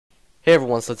Hey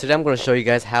everyone, so today I'm going to show you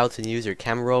guys how to use your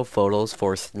camera roll photos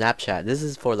for Snapchat. This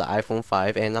is for the iPhone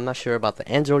 5 and I'm not sure about the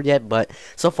Android yet, but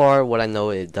so far what I know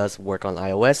it does work on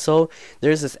iOS. So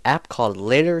there's this app called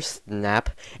Later Snap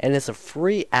and it's a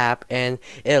free app and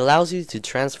it allows you to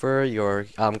transfer your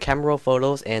camera roll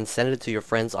photos and send it to your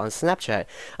friends on Snapchat.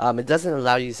 It doesn't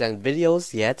allow you to send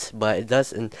videos yet, but it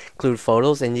does include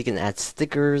photos and you can add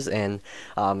stickers and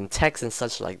text and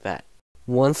such like that.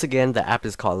 Once again, the app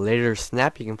is called Later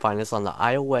Snap. You can find this on the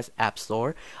iOS App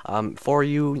Store. For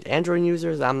you Android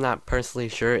users, I'm not personally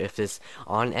sure if it's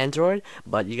on Android,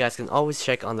 but you guys can always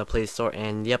check on the Play Store.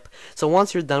 And yep, so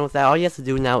once you're done with that, all you have to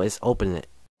do now is open it.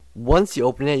 Once you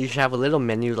open it, you should have a little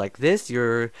menu like this.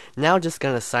 You're now just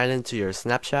gonna sign into your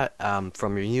Snapchat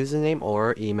from your username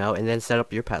or email, and then set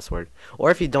up your password.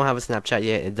 Or if you don't have a Snapchat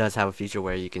yet, it does have a feature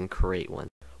where you can create one.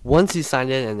 Once you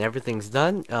sign in and everything's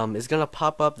done, it's gonna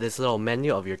pop up this little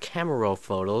menu of your camera roll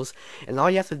photos, and all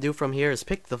you have to do from here is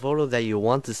pick the photo that you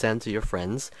want to send to your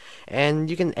friends, and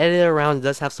you can edit it around. It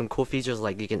does have some cool features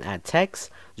like you can add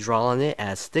text, draw on it,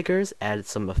 add stickers, add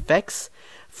some effects,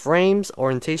 frames,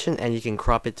 orientation, and you can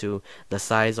crop it to the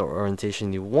size or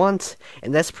orientation you want,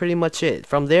 and that's pretty much it.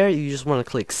 From there, you just want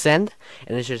to click send,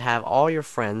 and it should have all your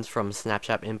friends from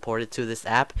Snapchat imported to this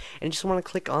app, and you just want to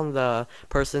click on the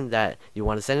person that you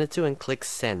want to send it to and click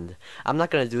send. I'm not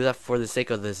going to do that for the sake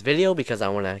of this video because I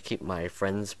want to keep my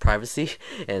friends' privacy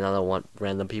and I don't want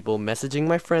random people messaging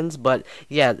my friends, but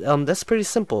yeah, that's pretty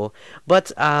simple.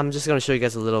 But I'm just going to show you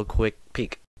guys a little quick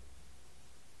peek.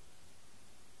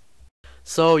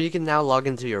 So you can now log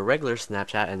into your regular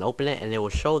Snapchat and open it, and it will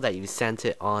show that you sent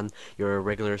it on your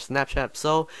regular Snapchat.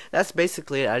 So that's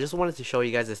basically it. I just wanted to show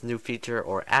you guys this new feature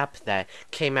or app that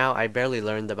came out. I barely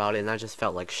learned about it and I just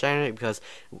felt like sharing it because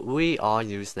we all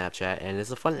use Snapchat and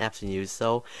it's a fun app to use.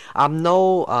 So I'm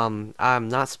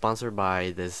not sponsored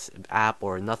by this app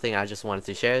or nothing. I just wanted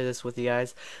to share this with you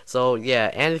guys. So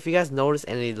yeah, and if you guys notice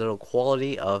any little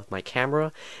quality of my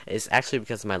camera, it's actually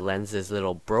because my lens is a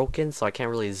little broken, so I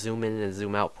can't really zoom in and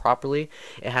zoom out properly.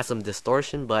 It has some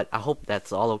distortion, but I hope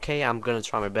that's all okay. I'm gonna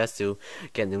try my best to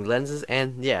get new lenses,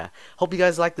 and yeah, hope you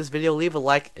guys like this video. Leave a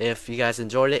like if you guys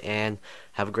enjoyed it, and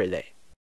have a great day.